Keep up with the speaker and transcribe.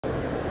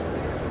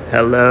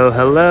Hello,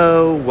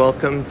 hello.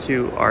 Welcome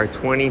to our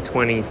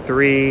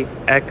 2023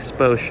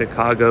 EXPO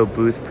Chicago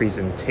booth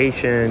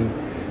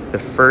presentation. The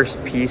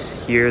first piece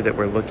here that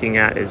we're looking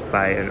at is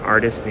by an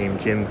artist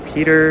named Jim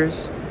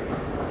Peters.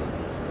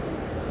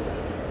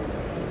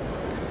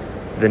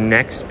 The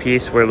next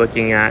piece we're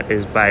looking at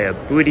is by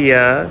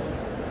Abudia.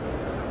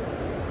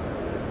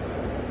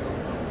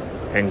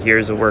 And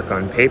here's a work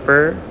on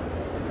paper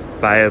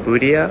by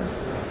Abudia.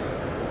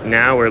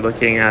 Now we're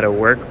looking at a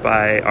work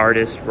by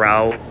artist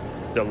Raul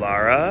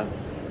Delara.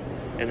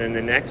 And then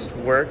the next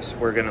works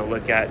we're going to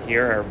look at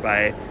here are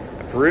by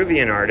a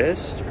Peruvian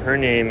artist. Her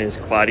name is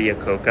Claudia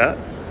Coca.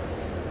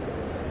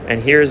 And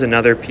here's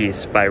another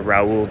piece by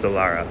Raul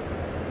Delara.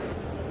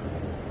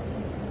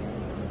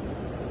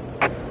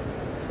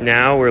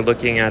 Now we're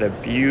looking at a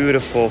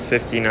beautiful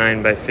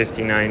 59 by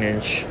 59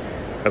 inch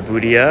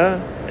Abudia,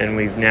 and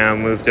we've now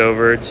moved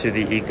over to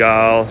the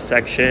Egal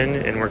section,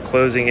 and we're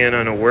closing in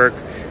on a work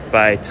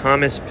by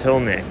Thomas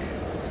Pilnick.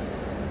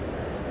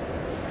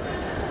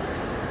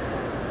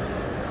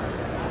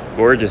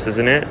 Gorgeous,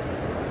 isn't it?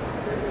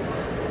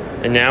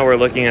 And now we're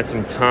looking at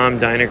some Tom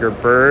Deininger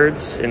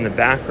birds in the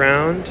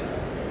background.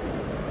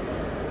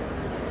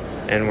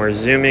 And we're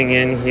zooming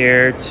in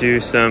here to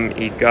some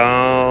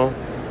Egal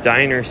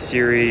Diner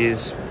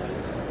series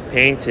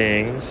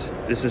paintings.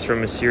 This is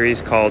from a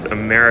series called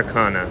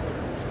Americana.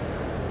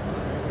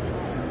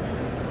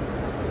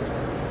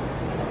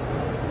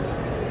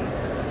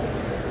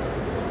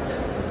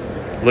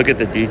 Look at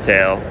the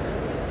detail.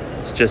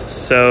 It's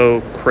just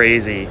so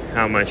crazy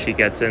how much he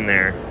gets in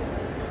there.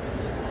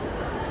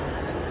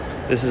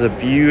 This is a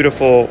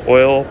beautiful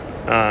oil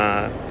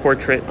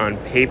portrait on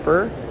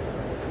paper.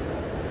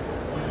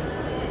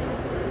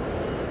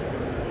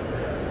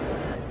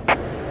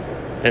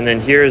 And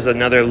then here's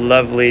another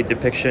lovely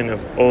depiction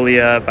of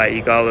Olia by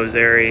Egal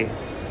Ozeri.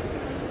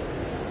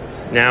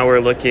 Now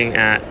we're looking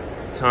at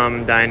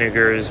Tom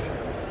Deininger's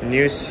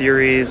new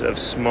series of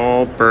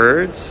small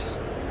birds.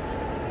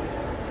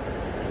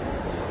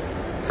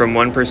 From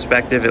one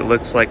perspective, it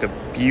looks like a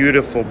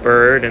beautiful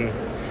bird, and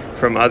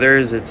from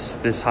others, it's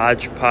this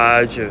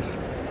hodgepodge of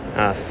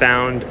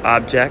found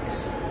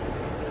objects.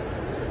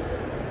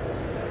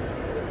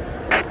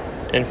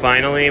 And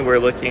finally, we're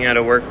looking at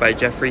a work by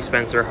Jeffrey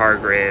Spencer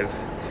Hargrave.